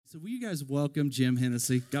So will you guys welcome Jim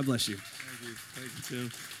Hennessy? God bless you. Thank you,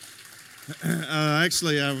 Tim.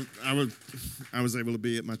 Actually, I was able to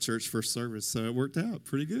be at my church first service, so it worked out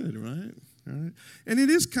pretty good, right? All right. And it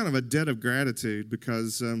is kind of a debt of gratitude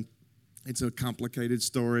because it's a complicated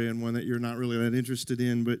story and one that you're not really that interested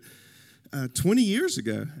in. But 20 years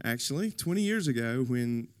ago,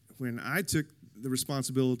 when I took the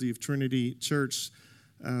responsibility of Trinity Church,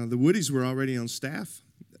 the Woodies were already on staff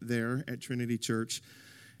there at Trinity Church.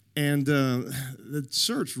 And the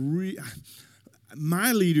church,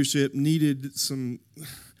 my leadership needed some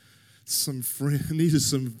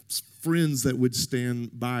friends that would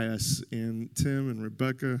stand by us. And Tim and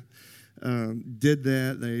Rebecca did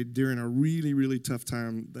that. During a really, really tough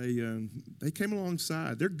time, they came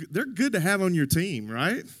alongside. They're good to have on your team,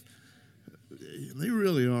 right? They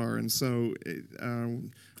really are. And so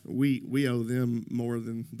we owe them more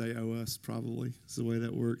than they owe us, probably. It's the way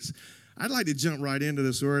that works. I'd like to jump right into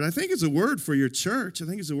this word. I think it's a word for your church. I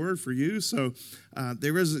think it's a word for you. So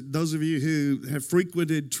there is those of you who have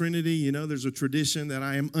frequented Trinity, you know there's a tradition that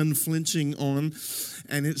I am unflinching on,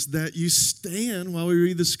 and it's that you stand while we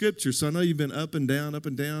read the scripture. So I know you've been up and down,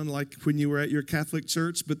 like when you were at your Catholic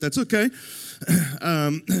church, but that's okay.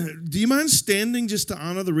 Do you mind standing just to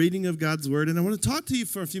honor the reading of God's word? And I want to talk to you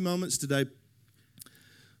for a few moments today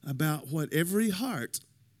about what every heart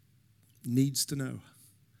needs to know.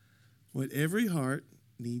 What every heart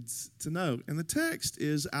needs to know. And the text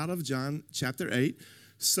is out of John chapter 8.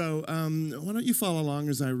 So why don't you follow along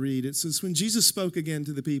as I read? It says, when Jesus spoke again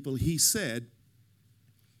to the people, he said,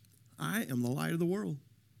 I am the light of the world.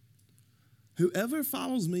 Whoever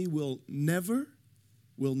follows me will never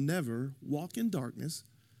walk in darkness,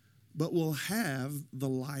 but will have the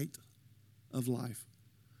light of life.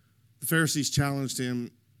 The Pharisees challenged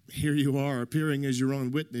him, here you are, appearing as your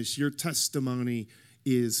own witness. Your testimony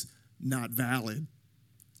is not valid.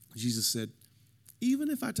 Jesus said, even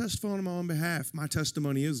if I testify on my own behalf, my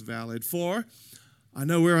testimony is valid, for I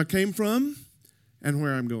know where I came from and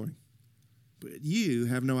where I'm going. But you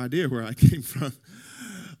have no idea where I came from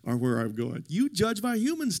or where I'm going. You judge by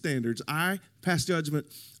human standards. I pass judgment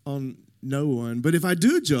on no one. But if I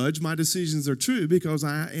do judge, my decisions are true because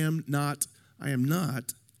I am not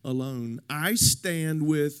alone. I stand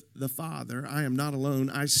with the Father. I am not alone.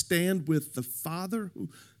 I stand with the Father who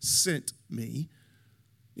sent me.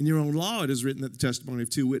 In your own law, it is written that the testimony of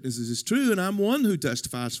two witnesses is true, and I'm one who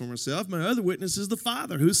testifies for myself. My other witness is the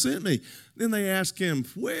Father who sent me. Then they asked him,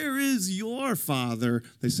 where is your Father?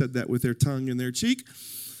 They said that with their tongue in their cheek.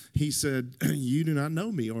 He said, you do not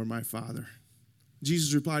know me or my Father.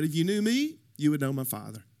 Jesus replied, if you knew me, you would know my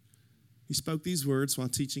Father. He spoke these words while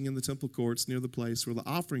teaching in the temple courts near the place where the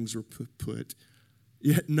offerings were put.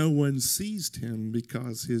 Yet no one seized him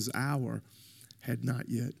because his hour had not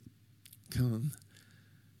yet come.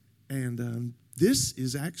 And this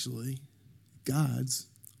is actually God's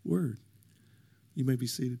word. You may be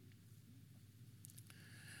seated.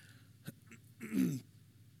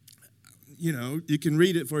 You know, you can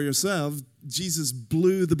read it for yourself. Jesus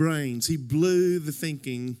blew the brains. He blew the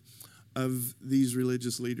thinking of these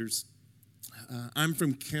religious leaders. I'm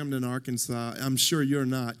from Camden, Arkansas. I'm sure you're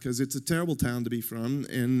not, because it's a terrible town to be from.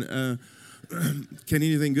 And can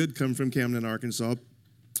anything good come from Camden, Arkansas?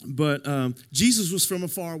 But Jesus was from a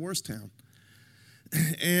far worse town.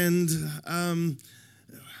 And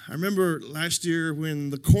I remember last year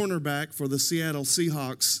when the cornerback for the Seattle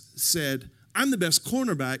Seahawks said, I'm the best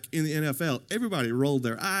cornerback in the NFL. Everybody rolled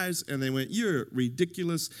their eyes and they went, you're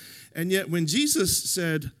ridiculous. And yet when Jesus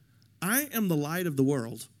said, I am the light of the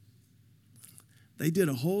world, they did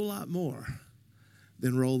a whole lot more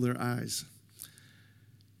than roll their eyes.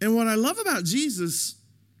 And what I love about Jesus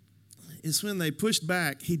is when they pushed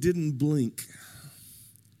back, he didn't blink,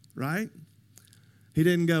 right? He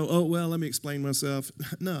didn't go, oh, well, let me explain myself.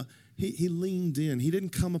 No, he leaned in. He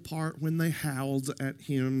didn't come apart when they howled at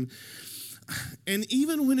him. And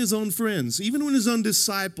even when his own friends, even when his own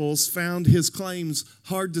disciples found his claims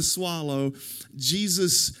hard to swallow,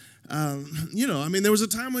 Jesus, there was a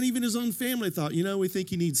time when even his own family thought, we think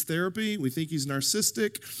he needs therapy. We think he's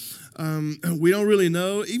narcissistic. We don't really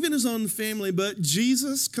know. Even his own family. But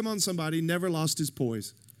Jesus, come on somebody, never lost his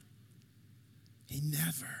poise. He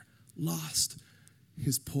never lost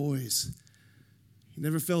his poise. He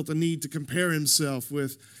never felt the need to compare himself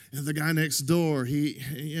with the guy next door.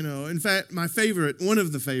 In fact, one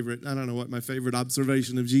of the favorite, I don't know what my favorite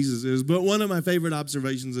observation of Jesus is, but one of my favorite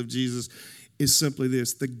observations of Jesus is simply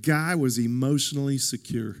this. The guy was emotionally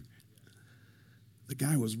secure. The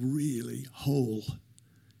guy was really whole.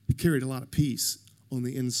 He carried a lot of peace on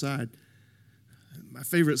the inside. My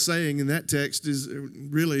favorite saying in that text is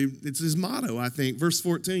really, it's his motto, I think. Verse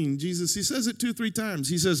 14, Jesus, he says it 2 or 3 times.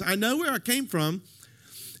 He says, I know where I came from,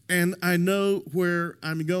 and I know where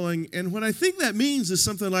I'm going. And what I think that means is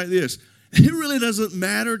something like this. It really doesn't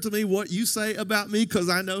matter to me what you say about me because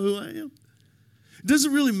I know who I am. It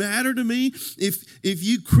doesn't really matter to me if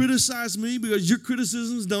you criticize me because your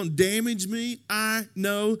criticisms don't damage me. I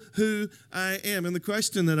know who I am. And the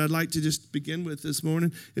question that I'd like to just begin with this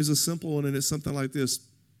morning is a simple one, and it's something like this.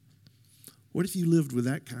 What if you lived with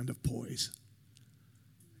that kind of poise?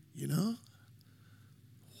 You know?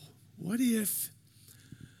 What if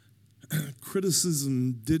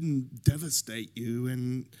criticism didn't devastate you?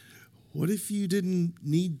 And what if you didn't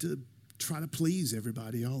need to try to please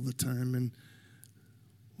everybody all the time? And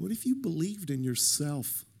what if you believed in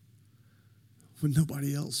yourself when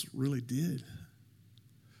nobody else really did?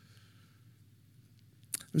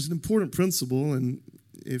 There's an important principle, and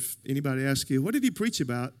if anybody asks you, what did he preach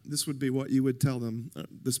about? This would be what you would tell them,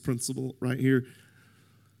 this principle right here.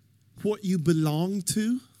 What you belong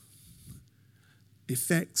to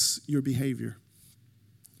affects your behavior.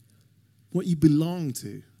 What you belong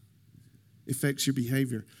to affects your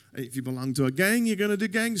behavior. If you belong to a gang, you're going to do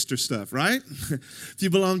gangster stuff, right? If you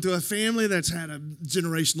belong to a family that's had a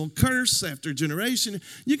generational curse after generation,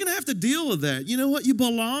 you're going to have to deal with that. You know what you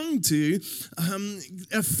belong to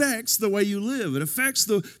affects the way you live. It affects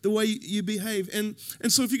the way you behave. And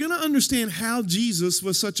so if you're going to understand how Jesus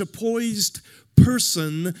was such a poised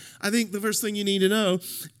person, I think the first thing you need to know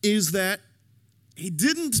is that he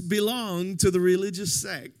didn't belong to the religious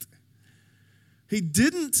sect. He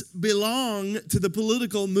didn't belong to the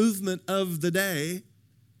political movement of the day.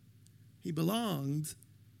 He belonged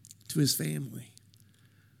to his family.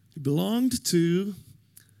 He belonged to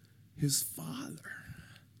his Father.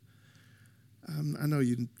 I know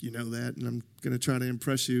you know that, and I'm going to try to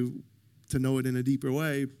impress you to know it in a deeper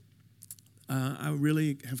way. I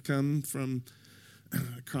really have come from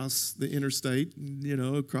across the interstate,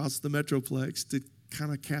 across the Metroplex to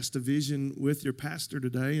kind of cast a vision with your pastor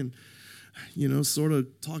today and sort of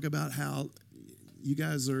talk about how you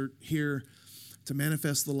guys are here to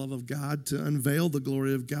manifest the love of God, to unveil the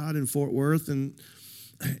glory of God in Fort Worth. And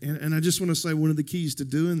I just want to say one of the keys to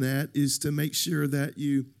doing that is to make sure that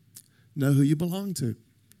you know who you belong to.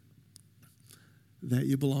 That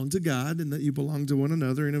you belong to God and that you belong to one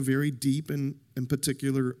another in a very deep and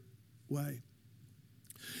particular way.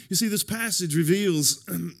 You see, this passage reveals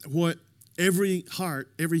what every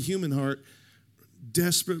human heart,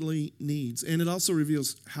 desperately needs, and it also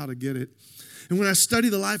reveals how to get it. And when I study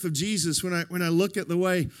the life of Jesus, when I look at the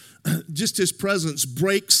way just his presence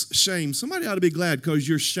breaks shame, somebody ought to be glad because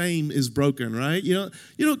your shame is broken, right? You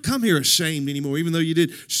don't come here ashamed anymore, even though you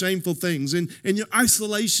did shameful things, and your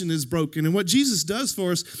isolation is broken. And what Jesus does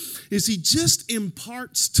for us is he just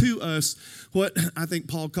imparts to us what I think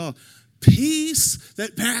Paul called peace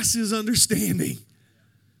that passes understanding.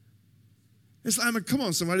 Come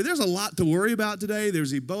on, somebody. There's a lot to worry about today.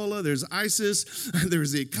 There's Ebola. There's ISIS.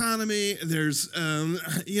 There's the economy. There's,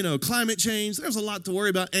 climate change. There's a lot to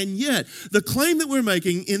worry about. And yet, the claim that we're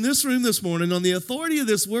making in this room this morning on the authority of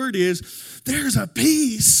this word is there's a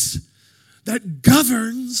peace that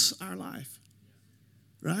governs our life,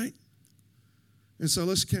 right? And so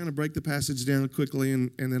let's kind of break the passage down quickly,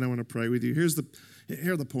 and then I want to pray with you.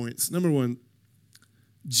 Here are the points. Number one,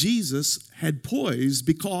 Jesus had poise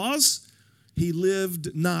because he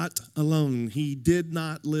lived not alone. He did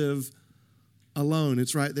not live alone.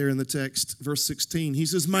 It's right there in the text, verse 16. He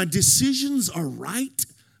says, my decisions are right.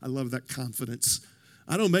 I love that confidence.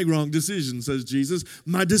 I don't make wrong decisions, says Jesus.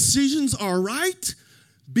 My decisions are right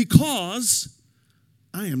because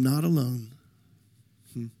I am not alone.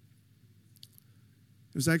 It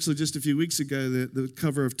was actually just a few weeks ago that the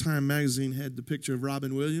cover of Time magazine had the picture of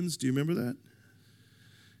Robin Williams. Do you remember that?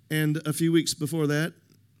 And a few weeks before that,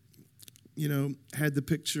 had the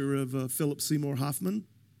picture of Philip Seymour Hoffman.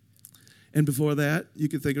 And before that, you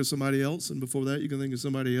could think of somebody else. And before that, you can think of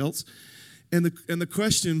somebody else. And the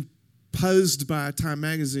question posed by Time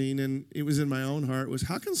magazine, and it was in my own heart, was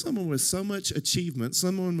how can someone with so much achievement,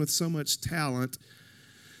 someone with so much talent,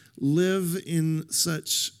 live in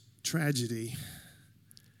such tragedy?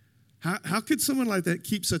 How could someone like that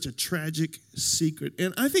keep such a tragic secret?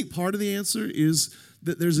 And I think part of the answer is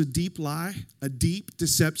that there's a deep lie, a deep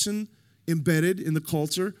deception embedded in the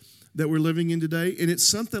culture that we're living in today. And it's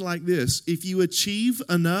something like this. If you achieve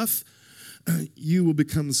enough, you will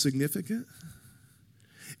become significant.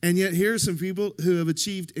 And yet here are some people who have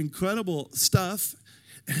achieved incredible stuff,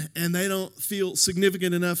 and they don't feel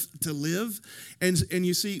significant enough to live. And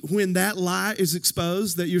you see, when that lie is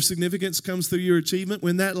exposed, that your significance comes through your achievement,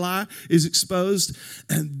 when that lie is exposed,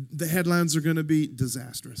 and the headlines are going to be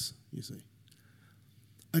disastrous, you see.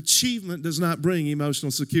 Achievement does not bring emotional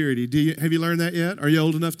security. Have you learned that yet? Are you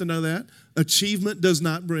old enough to know that? Achievement does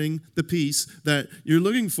not bring the peace that you're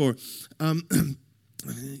looking for.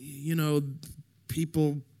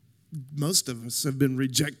 People, most of us have been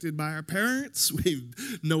rejected by our parents. We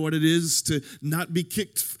know what it is to not be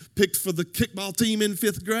picked for the kickball team in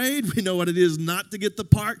 5th grade. We know what it is not to get the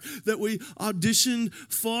part that we auditioned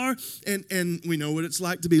for. And we know what it's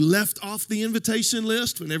like to be left off the invitation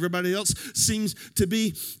list when everybody else seems to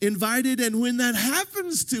be invited. And when that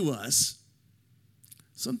happens to us,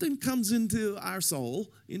 something comes into our soul,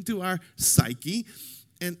 into our psyche,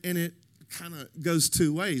 and it kind of goes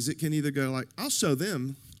two ways. It can either go like, I'll show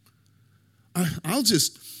them. I'll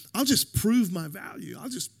just prove my value. I'll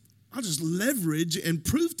just leverage and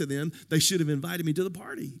prove to them they should have invited me to the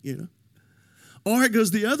party, you know. Or it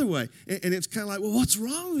goes the other way, and it's kind of like, well, what's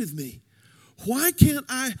wrong with me? Why can't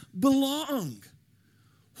I belong?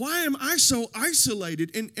 Why am I so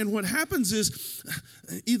isolated? And what happens is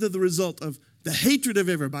either the result of the hatred of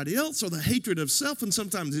everybody else or the hatred of self, and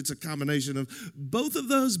sometimes it's a combination of both of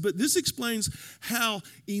those, but this explains how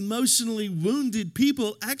emotionally wounded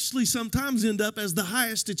people actually sometimes end up as the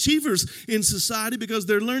highest achievers in society because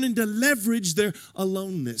they're learning to leverage their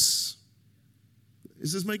aloneness.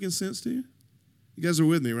 Is this making sense to you? You guys are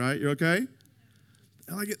with me, right? You're okay?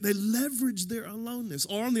 They leverage their aloneness.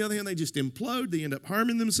 Or on the other hand, they just implode. They end up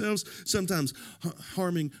harming themselves, sometimes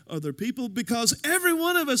harming other people, because every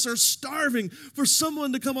one of us are starving for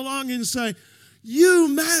someone to come along and say, you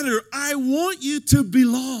matter. I want you to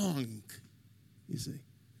belong. You see.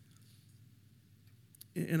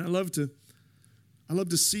 And I love to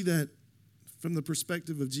see that from the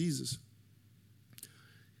perspective of Jesus.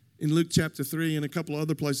 In Luke chapter 3 and a couple of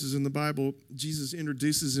other places in the Bible, Jesus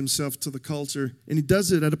introduces himself to the culture, and he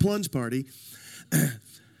does it at a plunge party.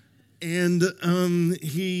 And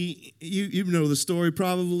you know the story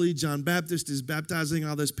probably. John Baptist is baptizing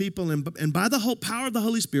all those people, and by the whole power of the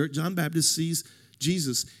Holy Spirit, John Baptist sees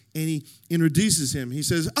Jesus, and he introduces him. He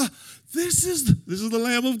says, this is the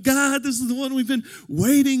Lamb of God. This is the one we've been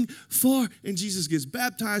waiting for. And Jesus gets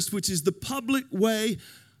baptized, which is the public way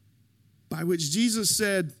by which Jesus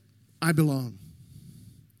said, I belong.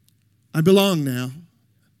 I belong now.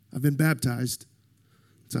 I've been baptized.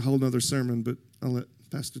 It's a whole other sermon, but I'll let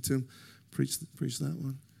Pastor Tim preach that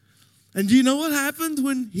one. And do you know what happened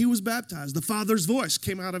when he was baptized? The Father's voice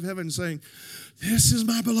came out of heaven saying, this is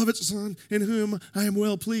my beloved Son in whom I am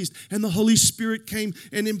well pleased. And the Holy Spirit came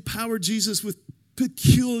and empowered Jesus with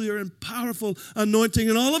peculiar and powerful anointing,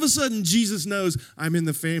 and all of a sudden Jesus knows, I'm in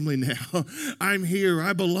the family now. I'm here.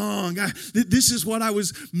 I belong. This is what I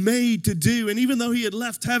was made to do. And even though he had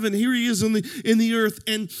left heaven, here he is in the earth,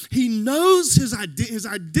 and he knows his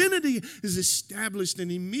identity is established.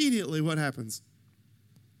 And immediately what happens?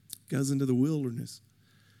 Goes into the wilderness.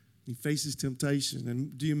 He faces temptation.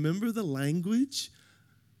 And do you remember the language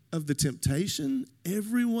of the temptation?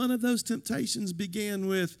 Every one of those temptations began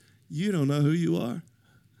with, you don't know who you are.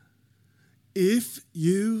 If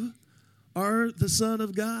you are the Son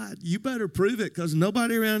of God, you better prove it, because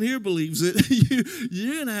nobody around here believes it.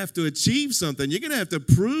 You're going to have to achieve something. You're going to have to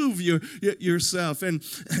prove yourself. And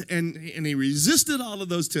he resisted all of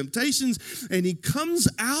those temptations, and he comes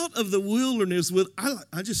out of the wilderness with,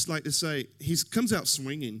 I just like to say, he comes out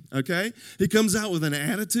swinging, okay? He comes out with an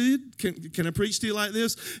attitude. Can I preach to you like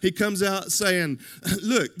this? He comes out saying,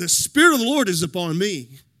 look, the Spirit of the Lord is upon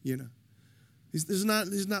me. You know, he's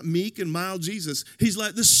not meek and mild Jesus. He's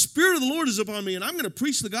like, the Spirit of the Lord is upon me, and I'm going to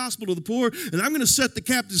preach the gospel to the poor, and I'm going to set the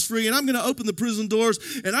captives free, and I'm going to open the prison doors,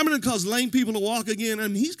 and I'm going to cause lame people to walk again.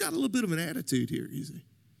 And he's got a little bit of an attitude here, you see.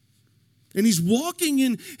 And he's walking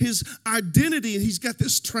in his identity, and he's got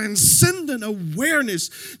this transcendent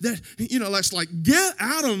awareness that, you know, that's like, get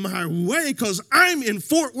out of my way, because I'm in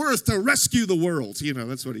Fort Worth to rescue the world. You know,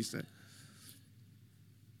 that's what he said.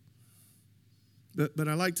 But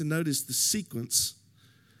I like to notice the sequence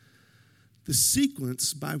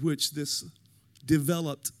by which this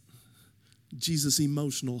developed Jesus'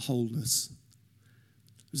 emotional wholeness.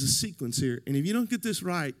 There's a sequence here. And if you don't get this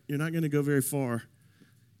right, you're not going to go very far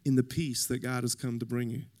in the peace that God has come to bring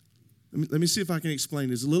you. Let me see if I can explain.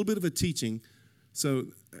 There's a little bit of a teaching, so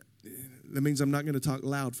that means I'm not going to talk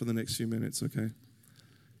loud for the next few minutes, okay?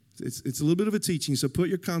 It's a little bit of a teaching, so put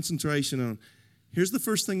your concentration on. Here's the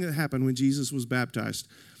first thing that happened when Jesus was baptized.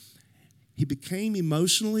 He became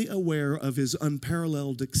emotionally aware of his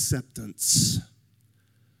unparalleled acceptance.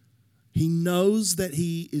 He knows that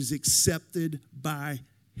he is accepted by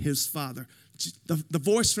his Father. The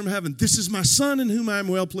voice from heaven, this is my Son in whom I am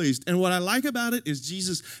well pleased. And what I like about it is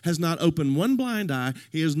Jesus has not opened one blind eye.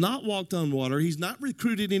 He has not walked on water. He's not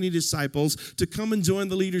recruited any disciples to come and join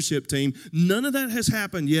the leadership team. None of that has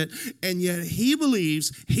happened yet. And yet he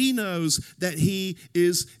believes, he knows that he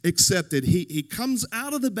is accepted. He comes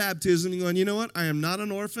out of the baptism going, you know what? I am not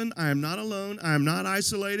an orphan. I am not alone. I am not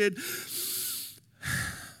isolated.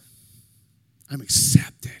 I'm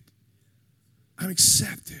accepted. I'm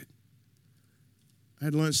accepted. I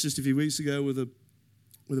had lunch just a few weeks ago with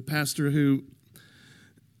a pastor who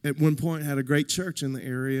at one point had a great church in the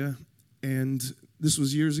area, and this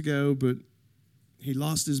was years ago, but he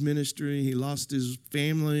lost his ministry, he lost his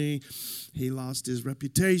family, he lost his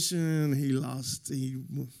reputation, he lost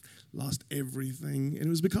everything, and it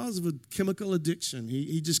was because of a chemical addiction.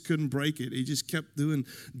 He just couldn't break it. He just kept doing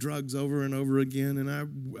drugs over and over again, and I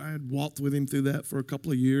had walked with him through that for a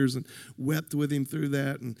couple of years and wept with him through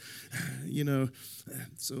that, and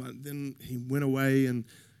so then he went away, and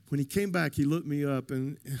when he came back, he looked me up,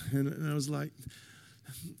 and I was like,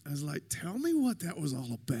 tell me what that was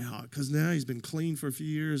all about, because now he's been clean for a few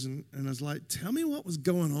years, and I was like, tell me what was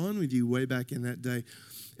going on with you way back in that day.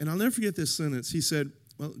 And I'll never forget this sentence. He said,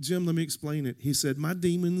 well, Jim, let me explain it. He said, my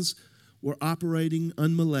demons were operating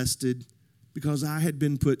unmolested because I had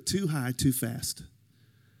been put too high too fast.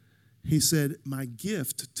 He said, my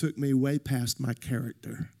gift took me way past my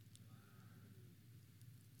character.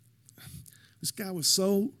 This guy was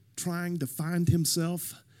so trying to find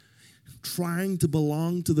himself, trying to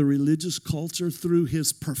belong to the religious culture through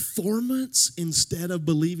his performance instead of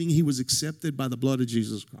believing he was accepted by the blood of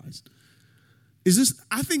Jesus Christ.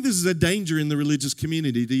 I think this is a danger in the religious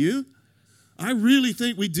community. Do you? I really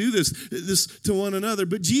think we do this to one another.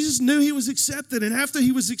 But Jesus knew he was accepted. And after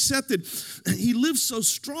he was accepted, he lived so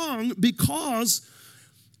strong because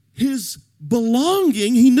his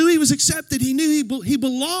belonging, he knew he was accepted. He knew he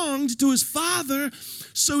belonged to his Father.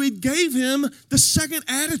 So it gave him the second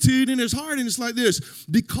attitude in his heart. And it's like this: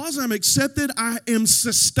 because I'm accepted, I am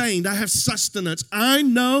sustained. I have sustenance. I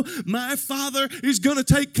know my Father is going to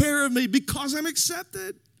take care of me because I'm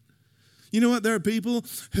accepted. You know what? There are people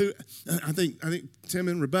who, I think Tim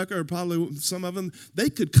and Rebecca are probably some of them, they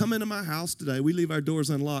could come into my house today. We leave our doors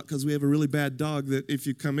unlocked because we have a really bad dog that if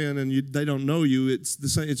you come in and they don't know you, it's the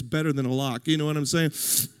same, it's better than a lock. You know what I'm saying?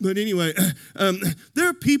 But anyway, there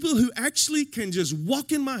are people who actually can just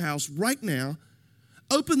walk in my house right now,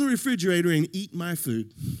 open the refrigerator, and eat my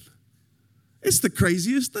food. It's the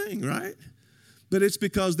craziest thing, right? But it's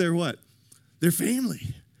because they're what? They're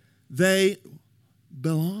family. They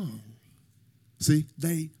belong. See,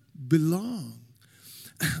 they belong.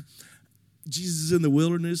 Jesus is in the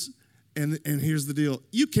wilderness, and here's the deal.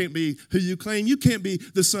 You can't be who you claim. You can't be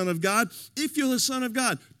the Son of God. If you're the Son of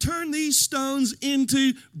God, turn these stones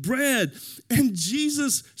into bread. And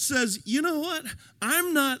Jesus says, you know what?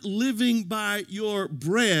 I'm not living by your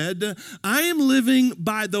bread. I am living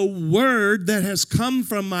by the word that has come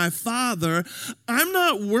from my Father. I'm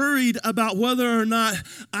not worried about whether or not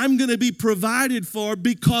I'm going to be provided for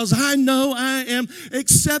because I know I am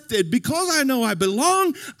accepted. Because I know I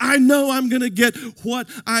belong, I know I'm going to get what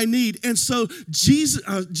I need. And so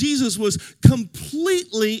Jesus was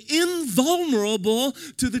completely invulnerable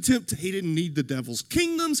to the temptation. He didn't need the devil's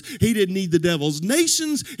kingdoms. He didn't need the devil's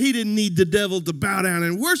nations. He didn't need the devil to bow down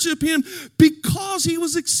and worship him because he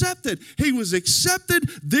was accepted. He was accepted,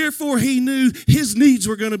 therefore he knew his needs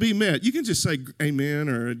were going to be met. You can just say amen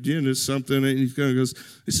or again or something, and he kind of goes,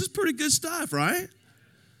 this is pretty good stuff, right?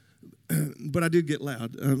 But I did get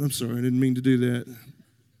loud. I'm sorry, I didn't mean to do that.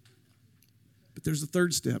 But there's a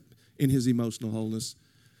third step in his emotional wholeness.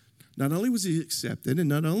 Not only was he accepted, and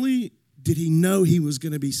not only did he know he was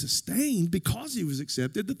going to be sustained because he was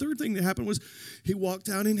accepted, the third thing that happened was he walked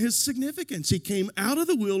out in his significance. He came out of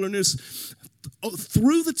the wilderness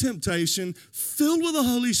through the temptation, filled with the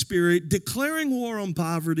Holy Spirit, declaring war on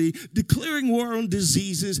poverty, declaring war on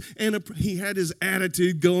diseases, and he had his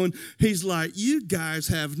attitude going. He's like, you guys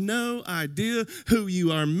have no idea who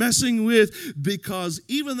you are messing with, because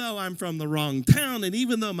even though I'm from the wrong town, and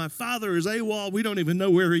even though my father is AWOL, we don't even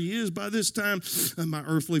know where he is by this time, my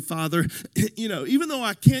earthly father, even though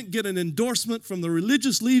I can't get an endorsement from the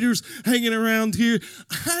religious leaders hanging around here,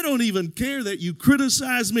 I don't even care that you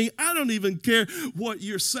criticize me. I don't even care what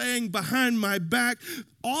you're saying behind my back.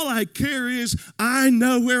 All I care is I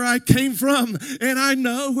know where I came from and I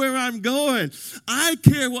know where I'm going. I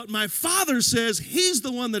care what my Father says. He's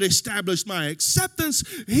the one that established my acceptance.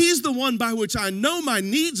 He's the one by which I know my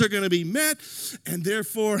needs are going to be met. And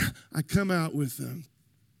therefore, I come out with a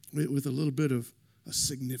little bit of a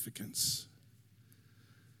significance.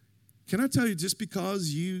 Can I tell you, just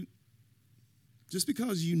because you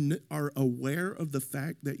are aware of the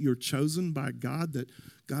fact that you're chosen by God, that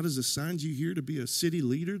God has assigned you here to be a city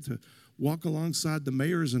leader, to walk alongside the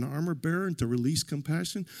mayor as an armor bearer and to release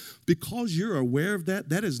compassion, because you're aware of that,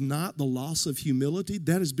 that is not the loss of humility.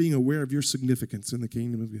 That is being aware of your significance in the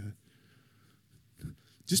kingdom of God.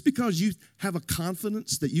 Just because you have a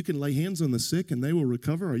confidence that you can lay hands on the sick and they will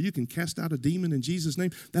recover, or you can cast out a demon in Jesus'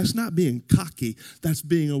 name, that's not being cocky. That's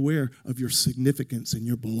being aware of your significance and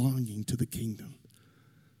your belonging to the kingdom.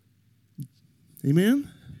 Amen?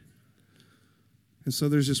 And so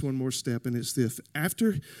there's just one more step, and it's this.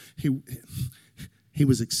 After he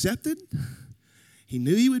was accepted, he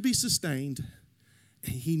knew he would be sustained,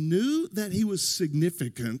 he knew that he was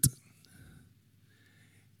significant,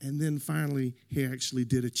 and then finally he actually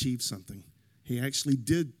did achieve something. He actually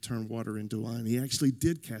did turn water into wine. He actually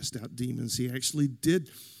did cast out demons. He actually did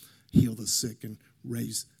heal the sick and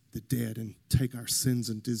raise the dead and take our sins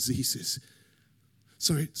and diseases.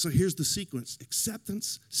 So here's the sequence: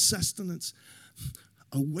 acceptance, sustenance,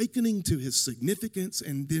 awakening to his significance,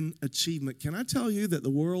 and then achievement. Can I tell you that the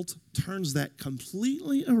world turns that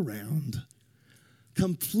completely around?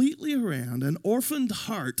 Completely around. An orphaned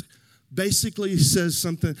heart basically says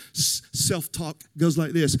something, self-talk goes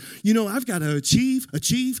like this. You know, I've got to achieve,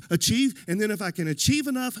 and then if I can achieve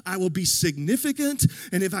enough, I will be significant,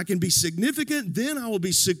 and if I can be significant, then I will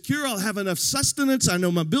be secure. I'll have enough sustenance. I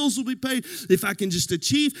know my bills will be paid. If I can just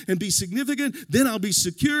achieve and be significant, then I'll be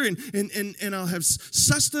secure, and I'll have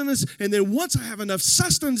sustenance, and then once I have enough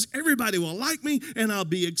sustenance, everybody will like me, and I'll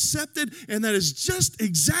be accepted, and that is just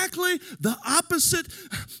exactly the opposite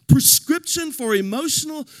prescription for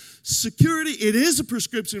emotional security. It is a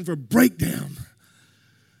prescription for breakdown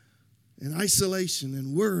and isolation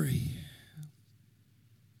and worry.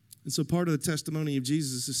 And so part of the testimony of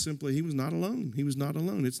Jesus is simply he was not alone. He was not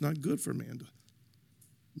alone. It's not good for a man to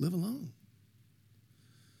live alone.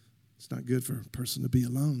 It's not good for a person to be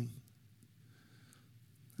alone.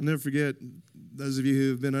 I'll never forget, those of you who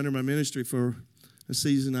have been under my ministry for a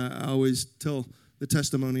season, I always tell the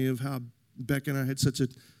testimony of how Beck and I had such a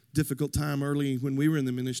difficult time early when we were in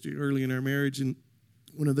the ministry, early in our marriage. And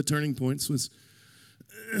one of the turning points was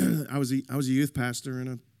I was a youth pastor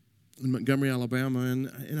in Montgomery, Alabama,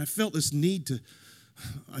 and I felt this need to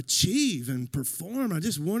achieve and perform. I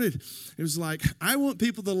just wanted, it was like, I want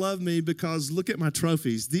people to love me because look at my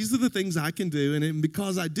trophies. These are the things I can do, and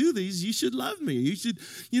because I do these, you should love me. You should,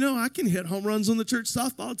 I can hit home runs on the church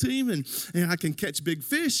softball team, and I can catch big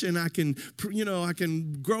fish, and I can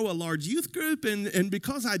grow a large youth group, and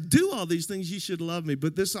because I do all these things, you should love me.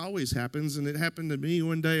 But this always happens, and it happened to me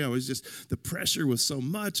one day. The pressure was so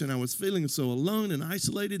much, and I was feeling so alone and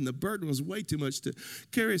isolated, and the burden was way too much to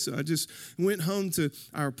carry, so I just went home to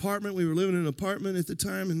our apartment. We were living in an apartment at the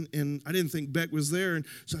time, and I didn't think Beck was there, and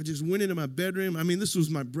so I just went into my bedroom. I mean, this was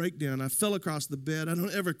my breakdown. I fell across the bed. I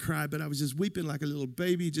don't ever cry, but I was just weeping like a little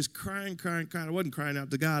baby, just crying. I wasn't crying out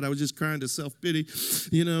to God. I was just crying to self-pity,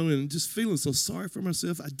 and just feeling so sorry for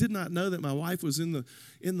myself. I did not know that my wife was in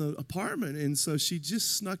the apartment, and so she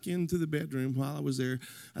just snuck into the bedroom while I was there.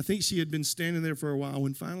 I think she had been standing there for a while,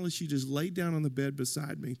 when finally she just laid down on the bed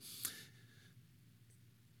beside me.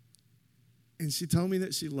 And she told me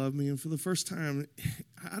that she loved me, and for the first time,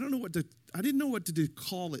 I didn't know what to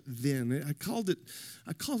call it then. I called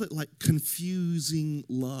it like confusing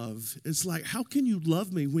love. It's like, how can you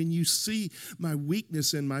love me when you see my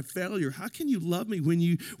weakness and my failure? How can you love me when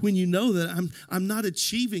you know that I'm not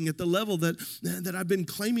achieving at the level that I've been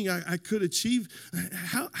claiming I could achieve?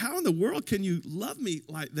 How in the world can you love me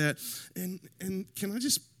like that? And can I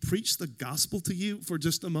just preach the gospel to you for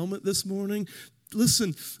just a moment this morning?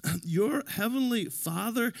 Listen, your heavenly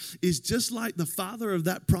Father is just like the father of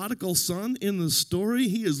that prodigal son in the story.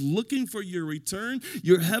 He is looking for your return.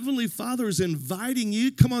 Your heavenly Father is inviting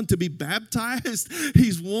you, come on, to be baptized.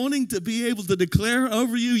 He's wanting to be able to declare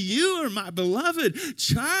over you, you are my beloved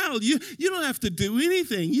child. You don't have to do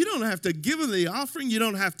anything. You don't have to give him the offering. You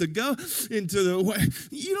don't have to go into the way.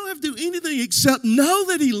 You don't have to do anything except know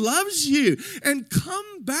that he loves you and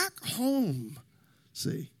come back home.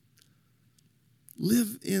 See?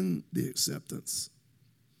 Live in the acceptance.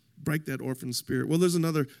 Break that orphan spirit. Well, there's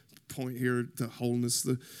another point here to wholeness.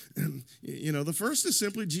 The first is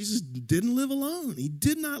simply Jesus didn't live alone. He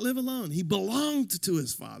did not live alone. He belonged to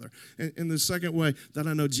his Father. And the second way that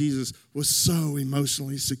I know Jesus was so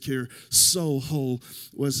emotionally secure, so whole,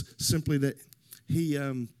 was simply that he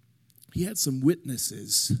had some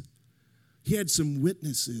witnesses. He had some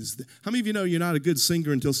witnesses. How many of you know you're not a good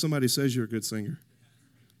singer until somebody says you're a good singer?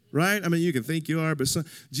 right? I mean, you can think you are, but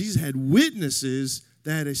Jesus had witnesses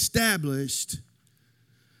that established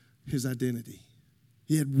his identity.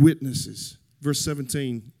 He had witnesses. Verse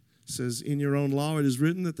 17 says, in your own law it is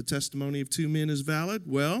written that the testimony of two men is valid.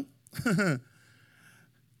 Well,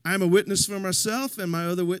 I'm a witness for myself, and my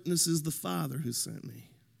other witness is the Father who sent me.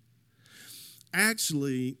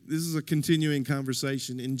 Actually, this is a continuing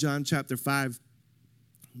conversation. In John chapter 5,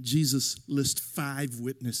 Jesus lists 5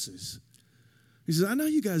 witnesses. He says, I know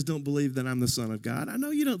you guys don't believe that I'm the Son of God. I know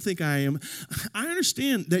you don't think I am. I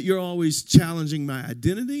understand that you're always challenging my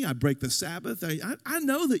identity. I break the Sabbath. I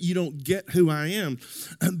know that you don't get who I am.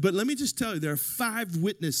 But let me just tell you, there are 5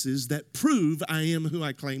 witnesses that prove I am who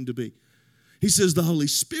I claim to be. He says the Holy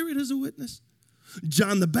Spirit is a witness.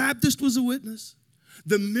 John the Baptist was a witness.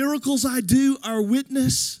 The miracles I do are a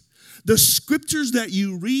witness. The scriptures that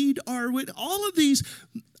you read are a witness.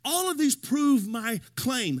 All of these prove my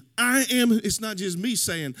claim. I am, it's not just me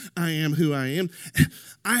saying I am who I am.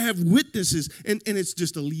 I have witnesses, and it's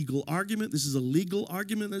just a legal argument. This is a legal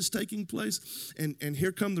argument that's taking place. And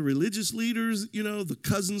here come the religious leaders, the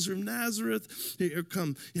cousins from Nazareth. Here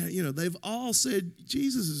come, they've all said,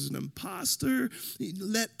 Jesus is an imposter.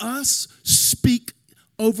 Let us speak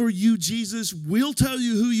over you, Jesus. We'll tell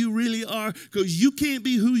you who you really are, because you can't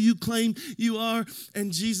be who you claim you are.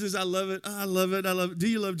 And Jesus, I love it. I love it. I love it. Do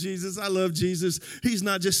you love Jesus? I love Jesus. He's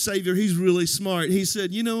not just Savior. He's really smart. He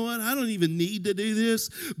said, you know what? I don't even need to do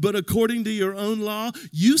this. But according to your own law,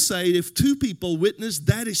 you say if 2 people witness,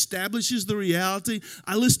 that establishes the reality.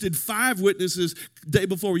 I listed 5 witnesses day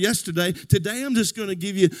before yesterday. Today, I'm just going to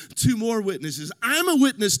give you 2 more witnesses. I'm a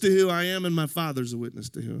witness to who I am, and my Father's a witness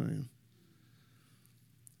to who I am.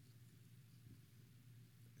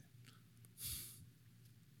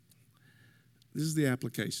 This is the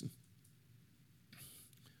application.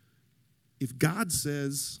 If God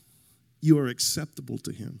says you are acceptable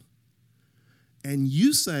to him, and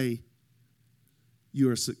you say you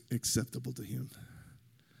are acceptable to him,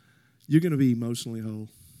 you're going to be emotionally whole.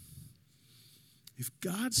 If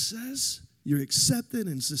God says you're accepted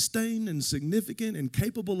and sustained and significant and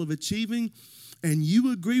capable of achieving, and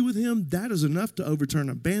you agree with him, that is enough to overturn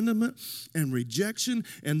abandonment and rejection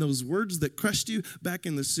and those words that crushed you back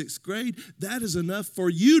in the 6th grade. That is enough for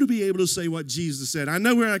you to be able to say what Jesus said. I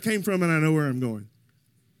know where I came from, and I know where I'm going.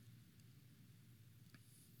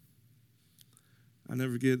 I'll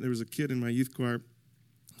never forget, there was a kid in my youth choir.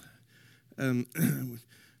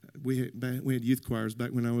 We had youth choirs back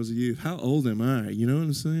when I was a youth. How old am I? You know what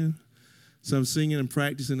I'm saying? So I'm singing and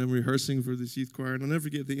practicing and rehearsing for this youth choir. And I'll never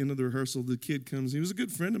forget, at the end of the rehearsal, the kid comes. He was a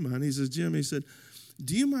good friend of mine. He says, Jim, he said,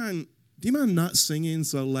 do you mind not singing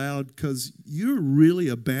so loud? Because you're really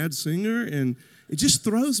a bad singer, and it just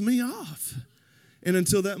throws me off. And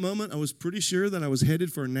until that moment, I was pretty sure that I was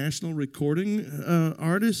headed for a national recording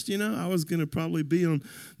artist. I was going to probably be on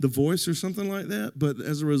The Voice or something like that. But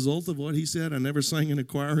as a result of what he said, I never sang in a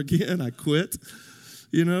choir again. I quit,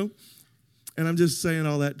 And I'm just saying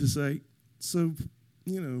all that to say, so,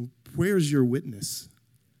 where's your witness?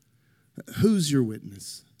 Who's your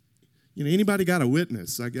witness? Anybody got a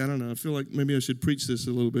witness? I don't know. I feel like maybe I should preach this a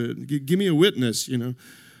little bit. Give me a witness,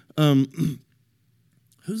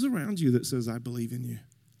 Who's around you that says, I believe in you?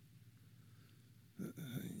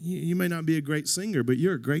 You may not be a great singer, but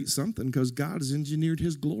you're a great something, because God has engineered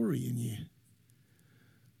his glory in you.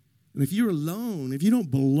 And if you're alone, if you don't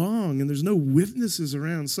belong, and there's no witnesses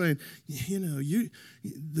around saying, the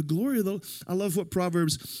glory of the, I love what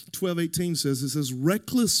Proverbs 12:18 says. It says,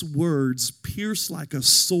 reckless words pierce like a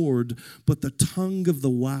sword, but the tongue of the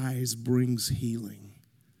wise brings healing.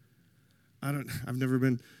 I've never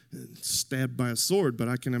been stabbed by a sword, but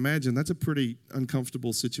I can imagine that's a pretty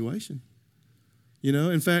uncomfortable situation.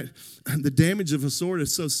 In fact, the damage of a sword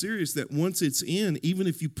is so serious that once it's in, even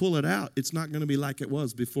if you pull it out, it's not going to be like it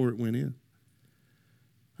was before it went in.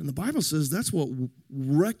 And the Bible says that's what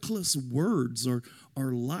reckless words are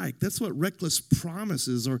like. That's what reckless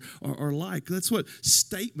promises are like. That's what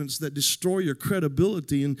statements that destroy your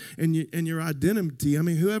credibility and your identity. I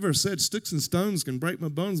mean, whoever said sticks and stones can break my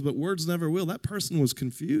bones, but words never will, that person was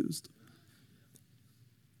confused.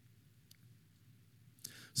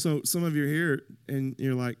 So some of you are here and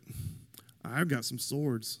you're like, I've got some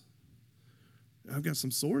swords. I've got some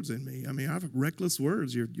swords in me. I mean, I have reckless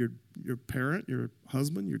words. Your parent, your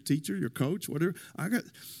husband, your teacher, your coach, whatever.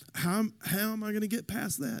 How am I going to get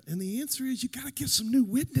past that? And the answer is you got to get some new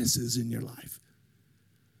witnesses in your life.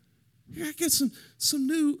 You got to get some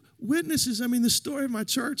new witnesses. I mean, the story of my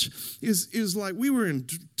church is like we were in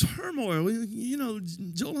turmoil.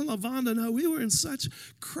 Joel and LaVonda know we were in such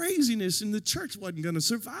craziness, and the church wasn't going to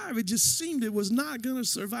survive. It just seemed it was not going to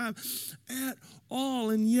survive at all,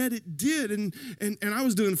 and yet it did. And I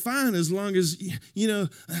was doing fine as long as,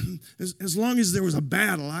 as long as there was a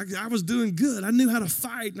battle. I was doing good. I knew how to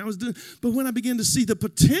fight, and I was doing. But when I began to see the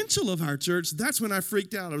potential of our church, that's when I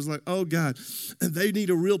freaked out. I was like, oh, God, they need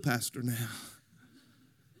a real pastor now.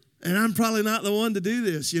 And I'm probably not the one to do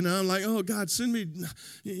this, I'm like, oh, God, send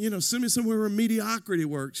me somewhere where mediocrity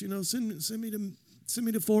works. Send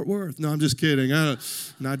me to Fort Worth. No, I'm just kidding.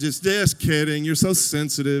 Not just kidding. You're so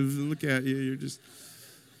sensitive. Look at you.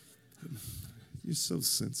 You're so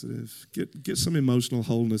sensitive. Get some emotional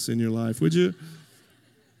wholeness in your life, would you?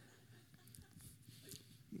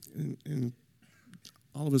 And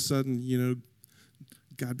all of a sudden,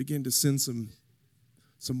 God began to send some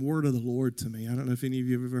word of the Lord to me. I don't know if any of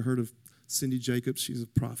you have ever heard of Cindy Jacobs. She's a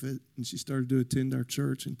prophet, and she started to attend our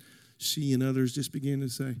church, and she and others just began to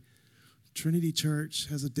say, Trinity Church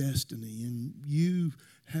has a destiny, and you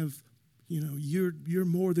have, you're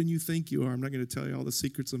more than you think you are. I'm not going to tell you all the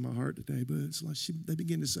secrets of my heart today, but it's like they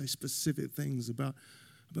begin to say specific things about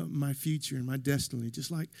my future and my destiny, just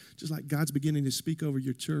like God's beginning to speak over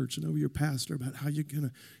your church and over your pastor about how you're going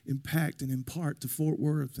to impact and impart to Fort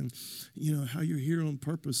Worth, and how you're here on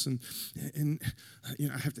purpose. And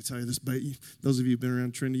I have to tell you this, but those of you who've been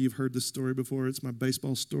around Trinity, you've heard this story before. It's my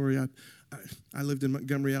baseball story. I lived in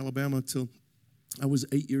Montgomery, Alabama till I was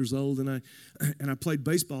 8 years old, and I played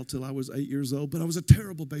baseball till I was 8 years old, but I was a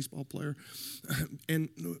terrible baseball player. And,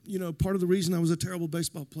 part of the reason I was a terrible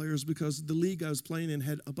baseball player is because the league I was playing in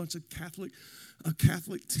had a bunch of Catholic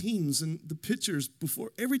teams, and the pitchers,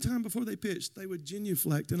 every time before they pitched, they would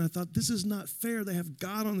genuflect, and I thought, this is not fair. They have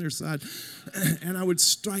God on their side. And I would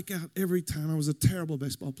strike out every time. I was a terrible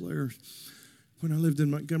baseball player when I lived in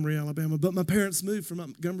Montgomery, Alabama. But my parents moved from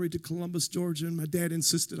Montgomery to Columbus, Georgia, and my dad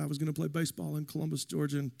insisted I was going to play baseball in Columbus,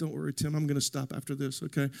 Georgia. And don't worry, Tim, I'm going to stop after this,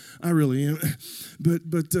 okay? I really am. But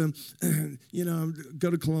go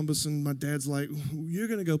to Columbus, and my dad's like, you're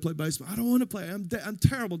going to go play baseball. I don't want to play. I'm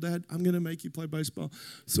terrible, Dad. I'm going to make you play baseball.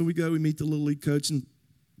 So we meet the Little League coach, and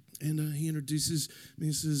he introduces me.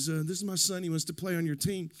 He says, this is my son. He wants to play on your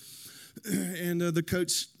team. And the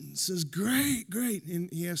coach says, great. And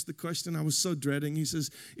he asked the question I was so dreading. He says,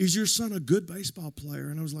 is your son a good baseball player?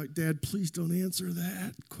 And I was like, Dad, please don't answer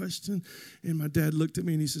that question. And my dad looked at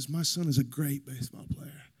me, and he says, my son is a great baseball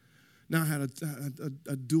player. Now I had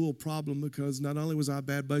a dual problem, because not only was I a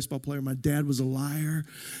bad baseball player, my dad was a liar.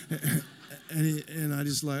 And I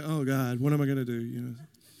just like, oh, God, what am I going to do,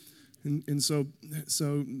 And so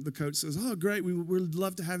the coach says, oh, great, we'd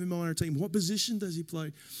love to have him on our team. What position does he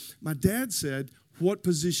play? My dad said, what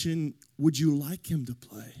position would you like him to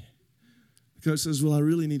play? The coach says, well, I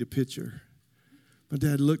really need a pitcher. My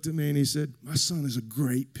dad looked at me, and he said, my son is a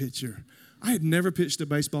great pitcher. I had never pitched a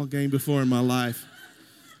baseball game before in my life,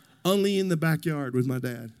 only in the backyard with my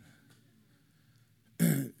dad.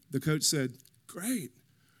 The coach said, great,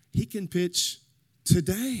 he can pitch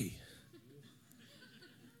today.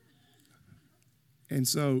 And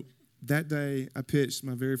so that day, I pitched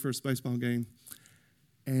my very first baseball game.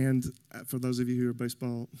 And for those of you who are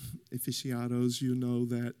baseball aficionados, you know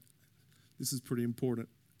that this is pretty important.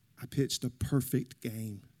 I pitched a perfect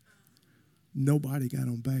game. Nobody got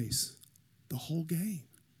on base the whole game.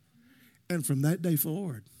 And from that day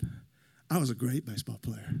forward, I was a great baseball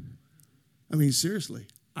player. I mean, seriously,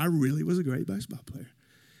 I really was a great baseball player.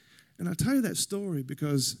 And I tell you that story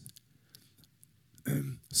because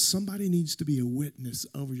somebody needs to be a witness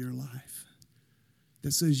over your life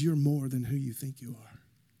that says you're more than who you think you are.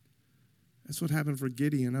 That's what happened for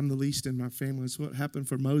Gideon. I'm the least in my family. That's what happened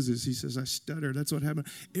for Moses. He says, I stutter. That's what happened.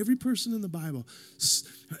 Every person in the Bible,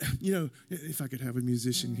 if I could have a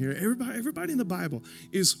musician here, everybody in the Bible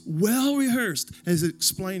is well rehearsed as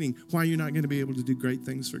explaining why you're not going to be able to do great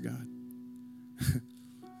things for God.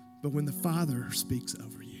 But when the Father speaks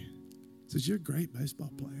over you, says, you're a great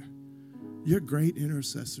baseball player. You're a great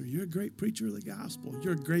intercessor. You're a great preacher of the gospel.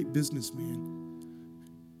 You're a great businessman.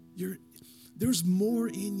 There's more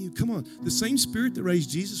in you. Come on. The same Spirit that raised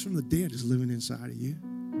Jesus from the dead is living inside of you.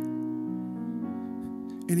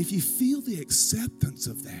 And if you feel the acceptance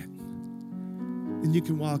of that, then you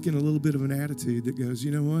can walk in a little bit of an attitude that goes, you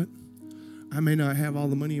know what? I may not have all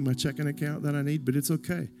the money in my checking account that I need, but it's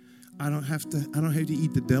okay. I don't have to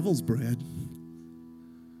eat the devil's bread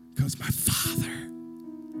because my Father.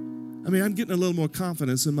 I mean, I'm getting a little more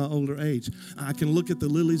confidence in my older age. I can look at the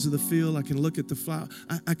lilies of the field. I can look at the flower.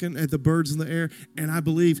 I can at the birds in the air, and I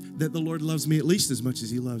believe that the Lord loves me at least as much as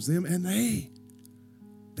He loves them. And they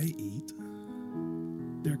eat.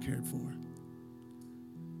 They're cared for.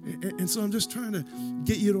 And so I'm just trying to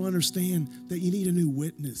get you to understand that you need a new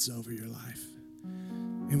witness over your life.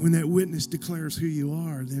 And when that witness declares who you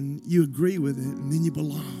are, then you agree with it, and then you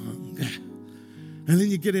belong. And then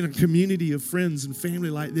you get in a community of friends and family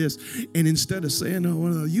like this, and instead of saying, oh,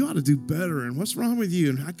 well, you ought to do better, and what's wrong with you,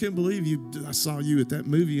 and I can't believe I saw you at that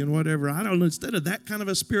movie and whatever, I don't know, instead of that kind of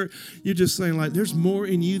a spirit, you're just saying, like, there's more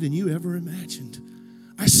in you than you ever imagined.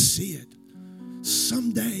 I see it.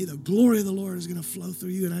 Someday the glory of the Lord is going to flow through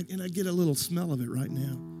you, and I get a little smell of it right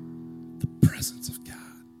now. The presence of God.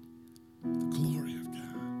 The glory of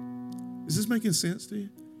God. Is this making sense to you?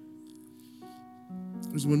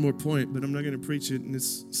 There's one more point, but I'm not going to preach it, and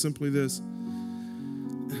it's simply this.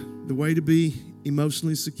 The way to be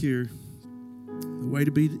emotionally secure,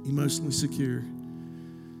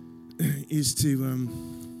 is to,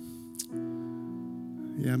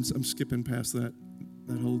 I'm skipping past that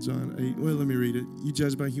whole John 8. Well, let me read it. You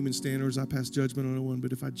judge by human standards, I pass judgment on no one,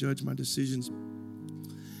 but if I judge my decisions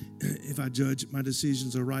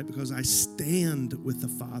are right because I stand with the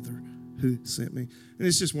Father who sent me. And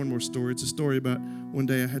it's just one more story. It's a story about one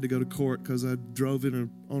day I had to go to court because I drove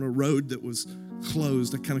on a road that was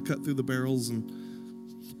closed. I kind of cut through the barrels and,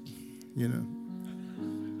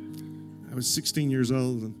 I was 16 years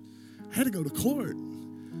old and I had to go to court.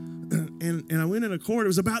 And I went in a court. It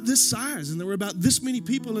was about this size, and there were about this many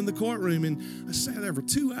people in the courtroom. And I sat there for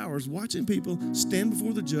 2 hours watching people stand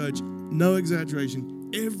before the judge. No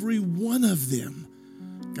exaggeration. Every one of them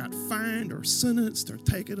got fined or sentenced or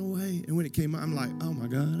taken away. And when it came out, I'm like, oh my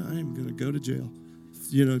God, I am going to go to jail,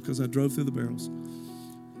 because I drove through the barrels.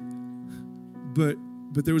 But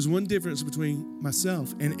there was one difference between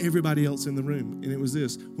myself and everybody else in the room, and it was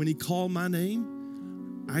this. When he called my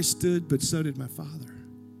name, I stood, but so did my Father.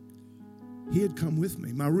 He had come with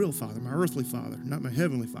me, my real Father, my earthly Father, not my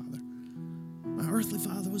heavenly Father. My earthly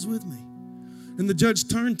Father was with me. And the judge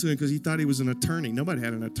turned to him because he thought he was an attorney. Nobody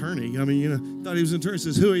had an attorney. Thought he was an attorney. He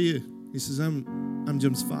says, who are you? He says, I'm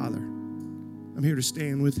Jim's father. I'm here to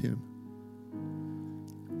stand with him.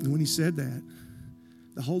 And when he said that,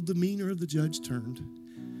 the whole demeanor of the judge turned.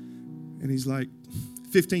 And he's like,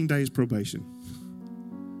 15 days probation.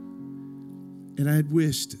 And I had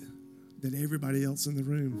wished that everybody else in the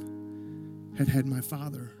room had my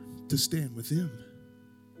Father to stand with him.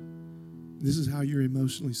 This is how you're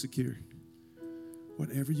emotionally secure.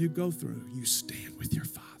 Whatever you go through, you stand with your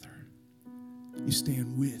Father. You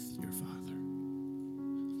stand with your Father.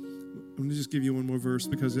 I'm going to just give you one more verse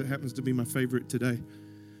because it happens to be my favorite today.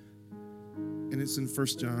 And it's in 1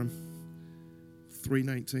 John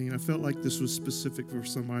 3:19. I felt like this was specific for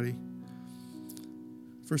somebody.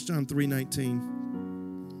 1 John 3:19.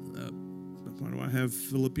 Why do I have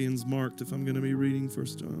Philippians marked if I'm going to be reading 1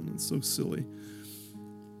 John? It's so silly.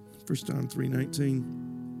 1 John 3:19.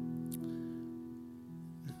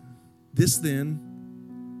 This then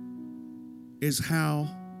is how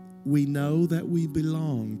we know that we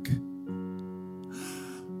belong.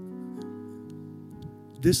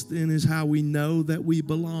 This then is how we know that we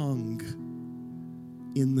belong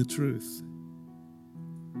in the truth.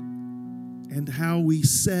 And how we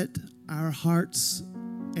set our hearts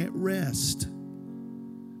at rest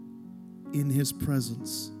in his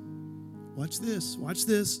presence. Watch this.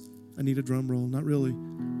 I need a drum roll, not really.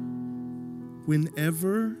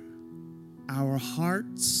 Whenever our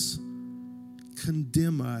hearts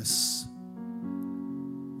condemn us,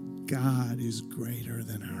 God is greater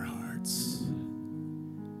than our hearts.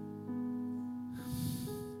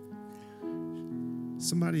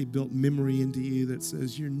 Somebody built memory into you that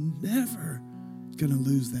says you're never going to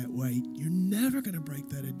lose that weight. You're never going to break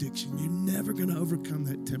that addiction. You're never going to overcome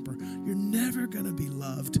that temper. You're never going to be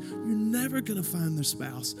loved. You're never going to find the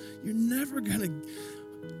spouse. You're never going to...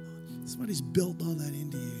 Somebody's built all that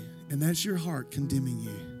into you, and that's your heart condemning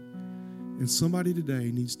you. And somebody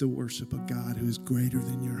today needs to worship a God who is greater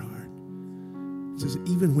than your heart. Says,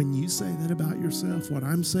 even when you say that about yourself, what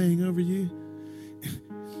I'm saying over you,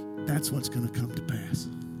 that's what's going to come to pass.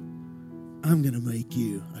 I'm going to make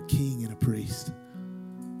you a king and a priest.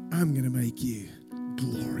 I'm going to make you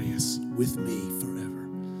glorious with me forever.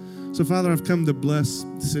 So, Father, I've come to bless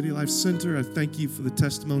City Life Center. I thank you for the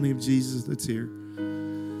testimony of Jesus that's here.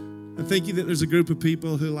 I thank you that there's a group of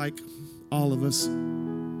people who, like all of us,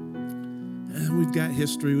 we've got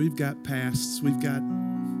history, we've got pasts, we've got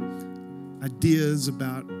ideas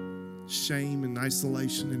about shame and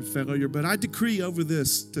isolation and failure. But I decree over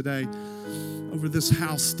this today, over this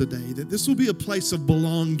house today, that this will be a place of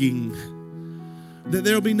belonging. That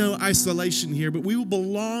there will be no isolation here, but we will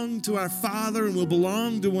belong to our Father and we'll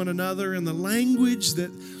belong to one another. And the language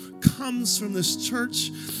that comes from this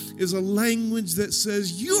church is a language that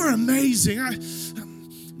says, you're amazing. I'm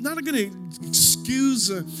not going to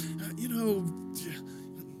excuse,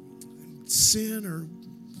 sin or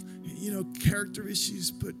character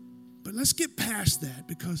issues, but let's get past that,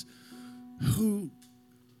 because who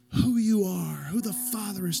you are, who the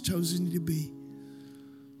Father has chosen you to be.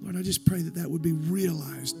 Lord, I just pray that would be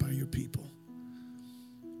realized by your people.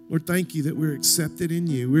 Lord, thank you that we're accepted in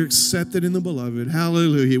you. We're accepted in the beloved.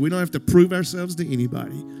 Hallelujah. We don't have to prove ourselves to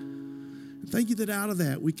anybody. And thank you that out of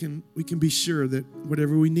that we can be sure that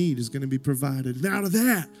whatever we need is going to be provided. And out of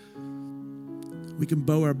that, we can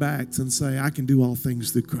bow our backs and say, I can do all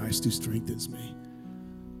things through Christ who strengthens me.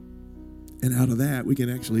 And out of that, we can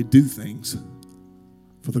actually do things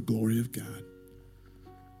for the glory of God.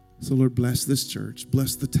 So, Lord, bless this church.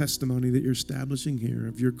 Bless the testimony that you're establishing here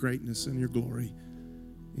of your greatness and your glory.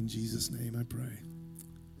 In Jesus' name I pray.